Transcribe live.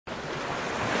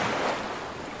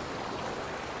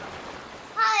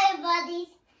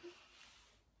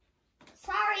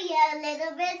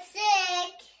little bit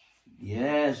sick.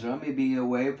 Yes, Rami be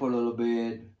away for a little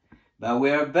bit. But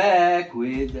we're back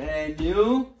with a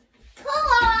new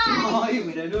toy,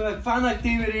 with a new fun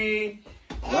activity.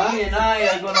 Rami and I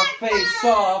are gonna face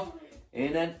off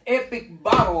in an epic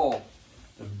battle.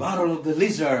 The battle of the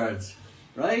lizards.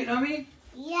 Right, Rami?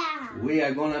 Yeah. We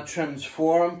are gonna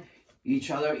transform each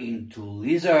other into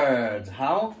lizards.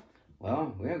 How?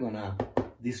 Well, we're gonna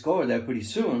discover that pretty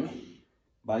soon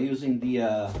by using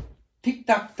the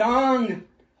tic-tac-tongue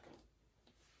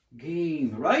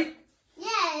game, right?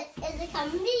 Yeah, it's a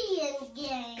chameleon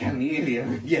game.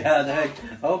 Chameleon, yeah.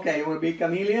 Okay, you wanna be a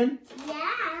chameleon?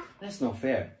 Yeah. That's not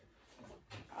fair.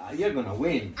 You're gonna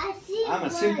win. I see I'm a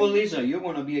one. simple lizard. You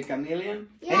wanna be a chameleon?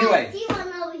 Yeah, Anyway, I see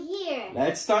one over here.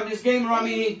 let's start this game,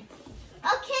 Rami.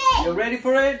 Okay. You ready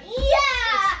for it?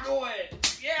 Yeah. Let's do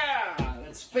it. Yeah.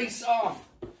 Let's face off.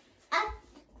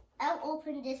 I'll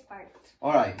open this part.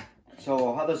 All right.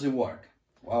 So how does it work?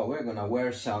 Well, we're gonna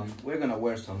wear some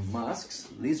masks,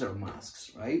 lizard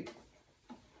masks, right?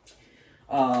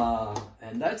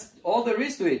 And that's all there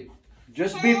is to it.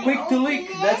 Just be quick to lick.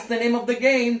 That's the name of the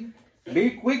game.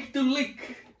 Be quick to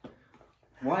lick.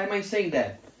 Why am I saying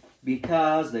that?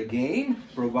 Because the game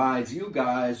provides you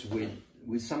guys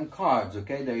with some cards,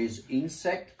 okay? There is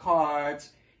insect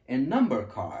cards and number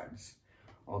cards,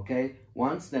 okay?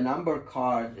 Once the number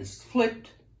card is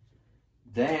flipped,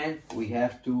 then we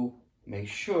have to make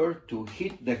sure to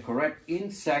hit the correct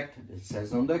insect that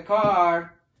says on the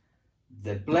card.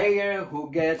 The player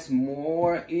who gets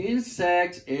more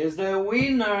insects is the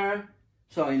winner.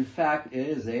 So in fact, it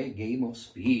is a game of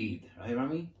speed, right,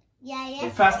 Rami? Yeah. The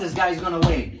fastest guy is gonna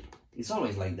win. It's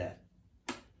always like that.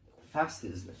 Fast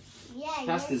is the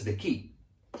key.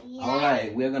 Yeah. All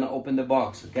right, we're gonna open the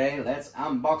box, okay? Let's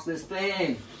unbox this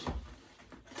thing.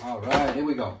 All right, here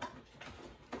we go.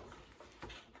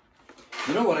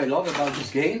 You know what I love about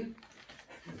this game?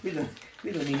 We don't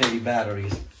need any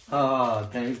batteries. Oh,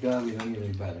 thanks God, we don't need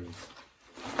any batteries.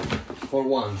 For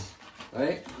once,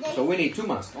 right? So we need 2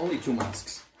 masks, only 2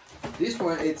 masks. This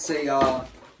one, it's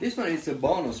a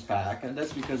bonus pack, and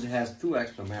that's because it has 2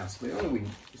 extra masks.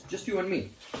 It's just you and me,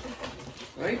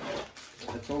 right?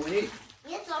 That's all we need.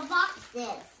 Let's unbox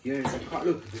this. Here's a card.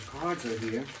 Look, the cards are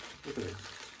here. Look at it.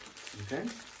 Okay.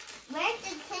 Where's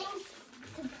the thing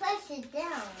to push it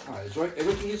down? All right, it's right.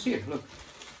 Everything is here. Look.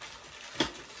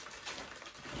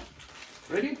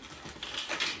 Ready?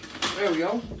 There we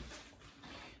go.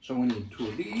 So we need 2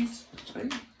 of these.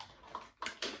 Right?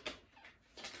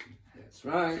 That's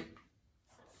right.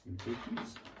 You take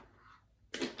these.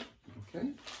 Okay.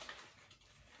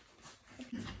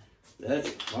 That's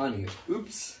funny.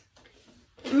 Oops.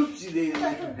 Oopsie daisy.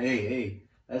 Hey,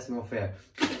 that's not fair.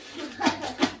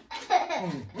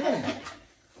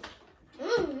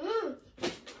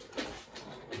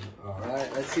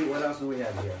 Alright, let's see what else do we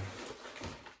have here.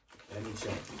 Let me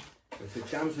check. If it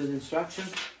comes with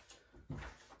instructions.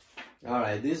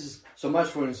 Alright, this is so much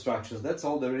for instructions. That's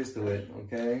all there is to it,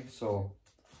 okay? So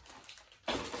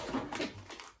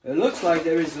it looks like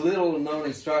there is little known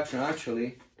instruction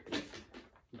actually.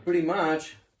 Pretty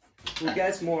much, who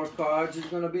gets more cards is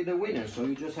gonna be the winner. So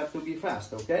you just have to be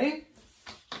fast, okay?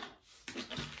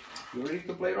 You ready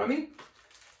to play, Rami?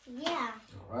 Yeah.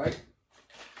 Alright,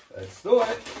 let's do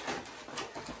it.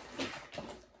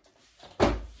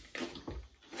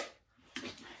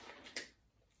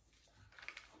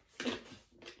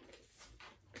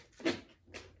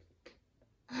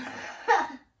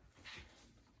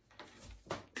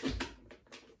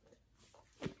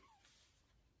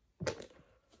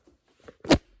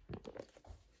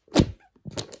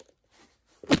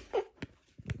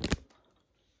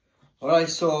 Alright,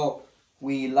 so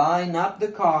we line up the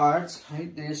cards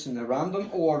like this in a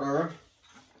random order.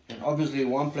 And obviously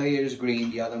one player is green,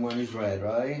 the other one is red,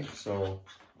 right? So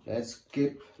let's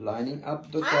keep lining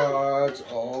up the cards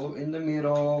all in the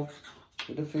middle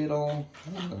with the fiddle.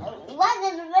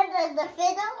 What is the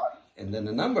fiddle? And then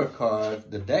the number card,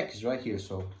 the deck is right here.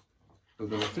 So we're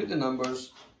going to flip the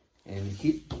numbers and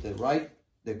hit the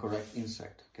correct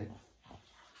insect, okay?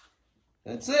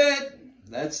 That's it.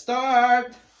 Let's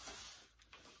start.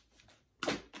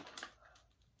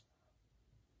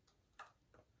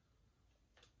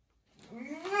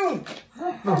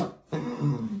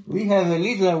 We have a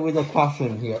lizard with a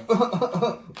passion here.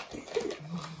 But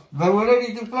we're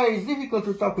ready to play. It's difficult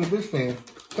to talk with this thing.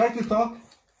 Try to talk.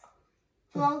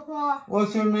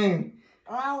 What's your name?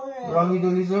 Rami the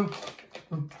lizard.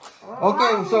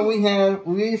 Okay, so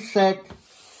we set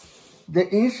the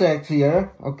insects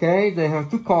here. Okay, they have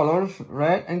 2 colors,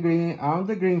 red and green. I'm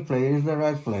the green player, is the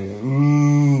red player.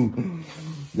 Ooh.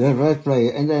 The red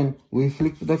player. And then we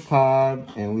flip the card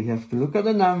and we have to look at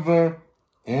the number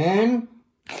and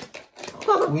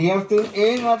we have to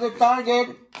aim at the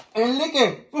target and lick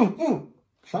it. Ooh, ooh.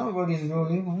 Somebody's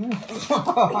rolling.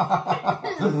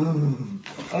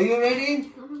 Are you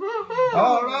ready?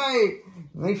 All right.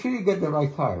 Make sure you get the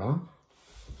right card, huh?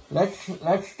 Let's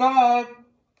start.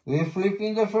 We're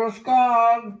flipping the first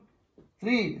card.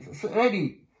 3,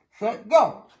 ready, set,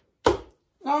 go.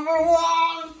 Number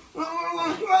 1. Number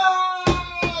 1.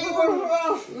 Ah, you were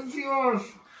first. It's yours.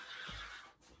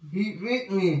 He beat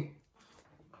me.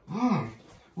 Ah,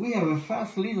 we have a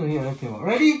fast leader here. Okay,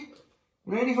 ready?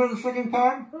 Ready for the second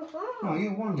card? No,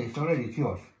 you won this already. It's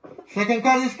yours. Second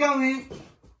card is coming.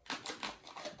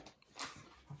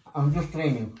 I'm just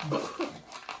training.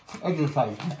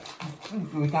 Exercise. To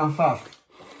become fast.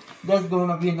 That's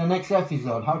gonna be in the next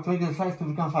episode. How to exercise to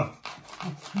become fast.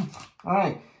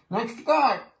 Alright, next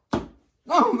card.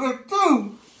 Number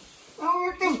 2.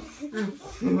 Number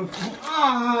 2.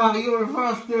 Ah, you were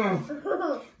faster.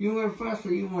 You were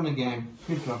faster. You won again.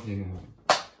 Good job,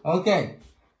 okay.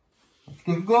 Let's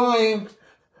keep going.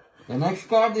 The next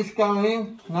card is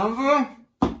coming. Number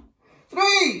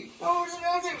 3.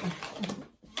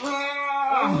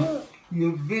 Ah,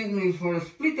 you beat me for a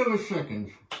split of a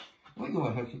second. Why do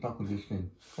I have to talk with this thing?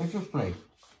 Let's just play.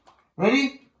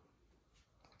 Ready?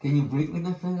 Can you breathe with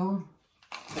that thing on?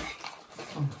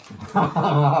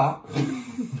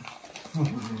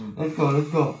 Let's go, let's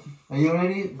go. Are you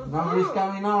ready? Number is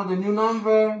coming out. The new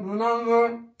number. New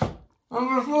number.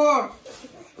 Number 4.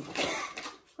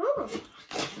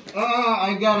 Ah,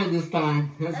 I got it this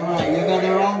time. That's right. You got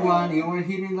the wrong one. You were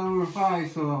hitting number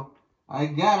 5, so I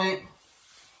got it.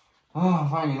 Oh,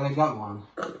 finally, I got one.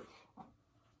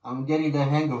 I'm getting the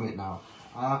hang of it now.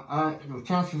 The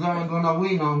chances are I'm gonna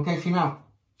win now. I'm catching up.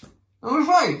 Number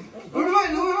 5! Number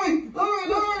 5! Number 5!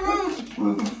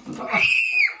 Number 5!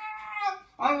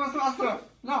 I was faster!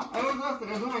 No, I was faster.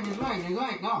 It's mine, it's mine, it's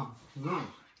mine. No, it's mine.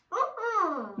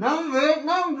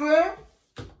 Number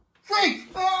 6!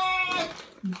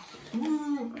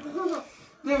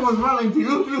 There was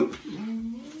Valentine. Look.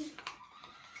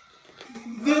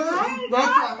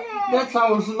 That's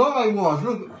how slow I was.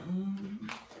 Look.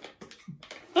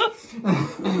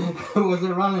 It was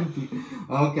a Valentine.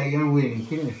 Okay, you're winning.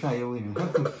 You're winning.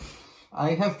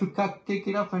 I have to take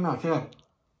it up a notch.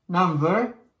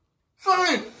 Number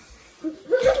 7.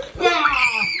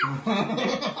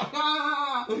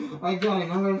 I got it.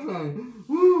 Number 7.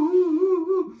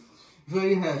 So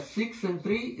you have 6 and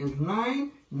 3 is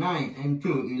 9. 9 and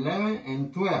 2, 11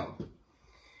 and 12.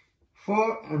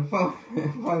 4 and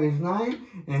 5 is 9,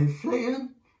 and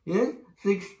 7 is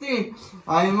 16.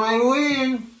 I might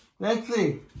win. Let's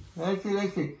see.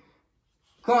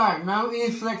 Card now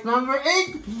is select number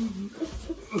 8.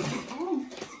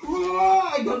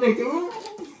 I got it.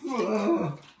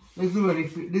 Let's do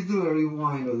a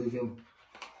rewind of this.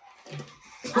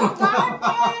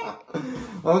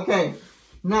 Okay.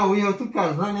 Now we have 2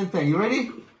 cards, 9 and 10. You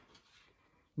ready?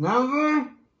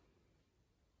 Number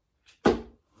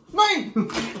 9!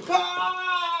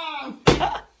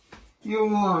 You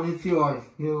won, it's yours.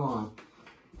 You won.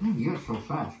 Man, you're so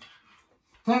fast.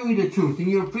 Tell me the truth. In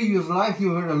your previous life,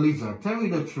 you were a lizard. Tell me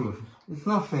the truth. It's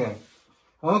not fair.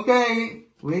 Okay,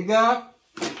 we got...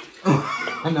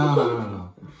 No.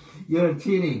 You're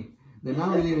cheating. The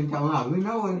number didn't come out. We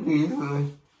know what it is.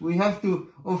 We have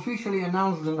to officially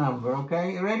announce the number,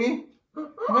 okay? Ready?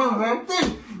 Number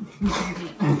 10!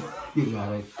 You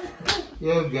got it.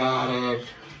 You got it.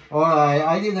 Alright,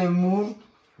 I didn't move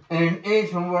an 8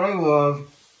 from where I was.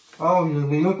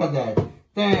 Obviously, look at that.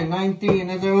 10, 19,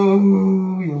 and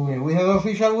ooh, you win. We have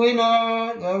official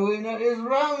winner. The winner is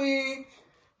Rami.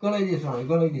 Go like this, Rami.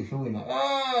 Go like this, the winner.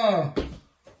 Ah!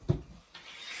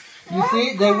 You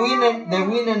see, the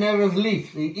winner never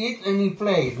sleeps. He eats and he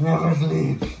plays, never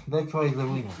sleeps. That's why he's the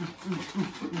winner.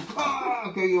 Ah,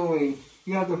 okay, you win.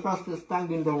 You have the fastest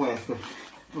tongue in the West.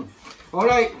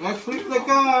 Alright, let's flip the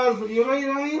cards. You ready,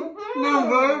 Ryan?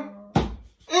 Number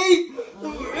 8.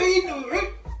 Number 8.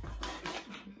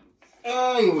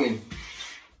 Ah, you win.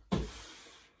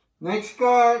 Next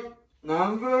card.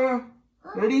 Number.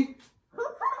 Ready?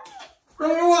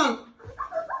 Number 1.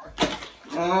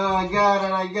 Oh, I got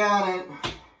it.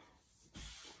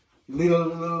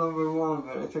 Little number 1,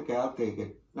 but it's okay, I'll take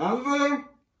it. Number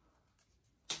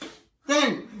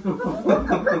 10.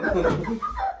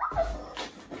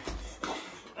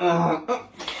 Yeah.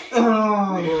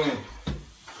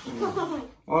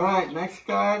 Alright, next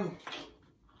card.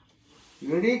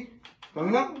 You ready?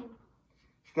 Coming up.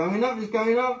 It's coming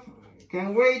up.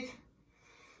 Can't wait.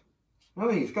 No,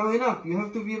 it's coming up. You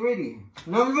have to be ready.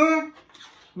 Number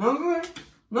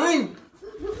 9.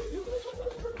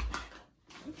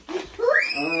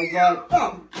 I got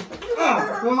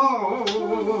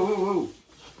whoa.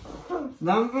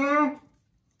 Number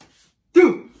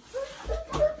 2.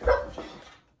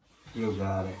 You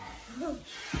got it.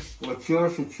 What's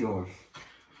yours? It's yours.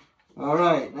 All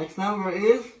right. Next number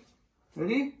is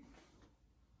ready.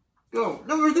 Go.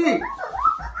 Number 3.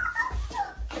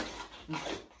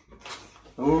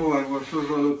 Oh, I was so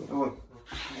look. Oh.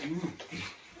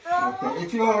 Okay,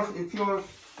 it's yours. It's yours.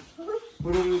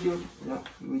 What do we do? Yeah,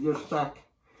 we just stack.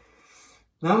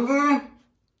 Number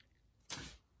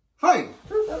 5.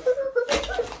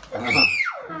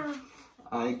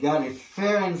 I got it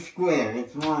fair and square.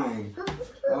 It's mine.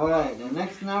 All right. The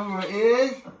next number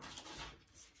is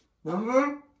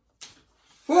number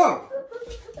 4.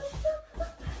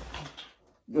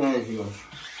 There's yours.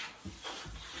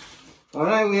 All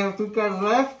right. We have 2 cards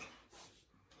left.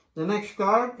 The next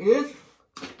card is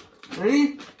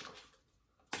ready.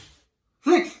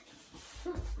 6.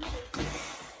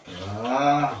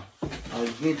 Ah, I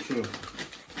beat you.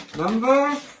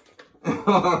 Number.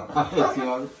 It's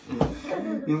yours.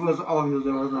 It was obvious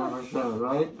there was number 7,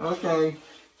 right? Okay.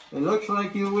 It looks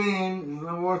like you win. There's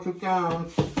no more to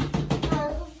count.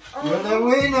 You're the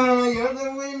winner. You're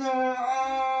the winner.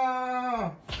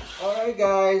 Ah. All right,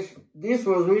 guys. This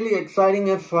was really exciting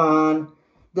and fun.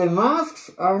 The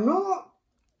masks are not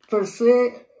per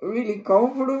se really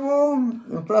comfortable.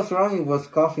 And plus, Rami was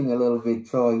coughing a little bit,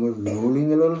 so he was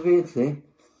drooling a little bit. See,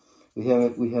 we have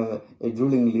a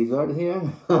drooling lizard here.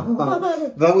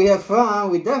 But we had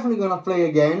fun. We're definitely gonna play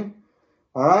again.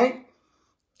 All right.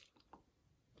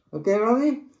 Okay,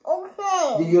 Rami.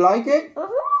 Okay. Did you like it?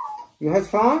 You had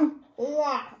fun?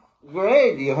 Yeah.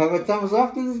 Great. Do you have a thumbs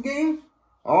up to this game?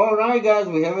 All right, guys.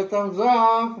 We have a thumbs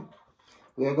up.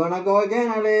 We're gonna go again,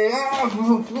 Ali.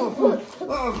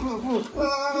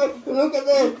 Look at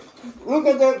that. Look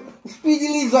at that. Speedy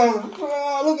lizard.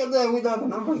 Look at that. Without the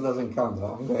numbers doesn't count,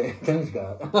 though. Okay. Thanks,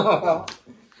 God.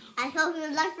 I hope you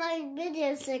liked my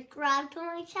video. Subscribe to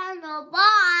my channel.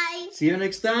 Bye. See you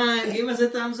next time. Give us a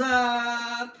thumbs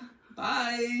up.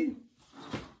 Bye.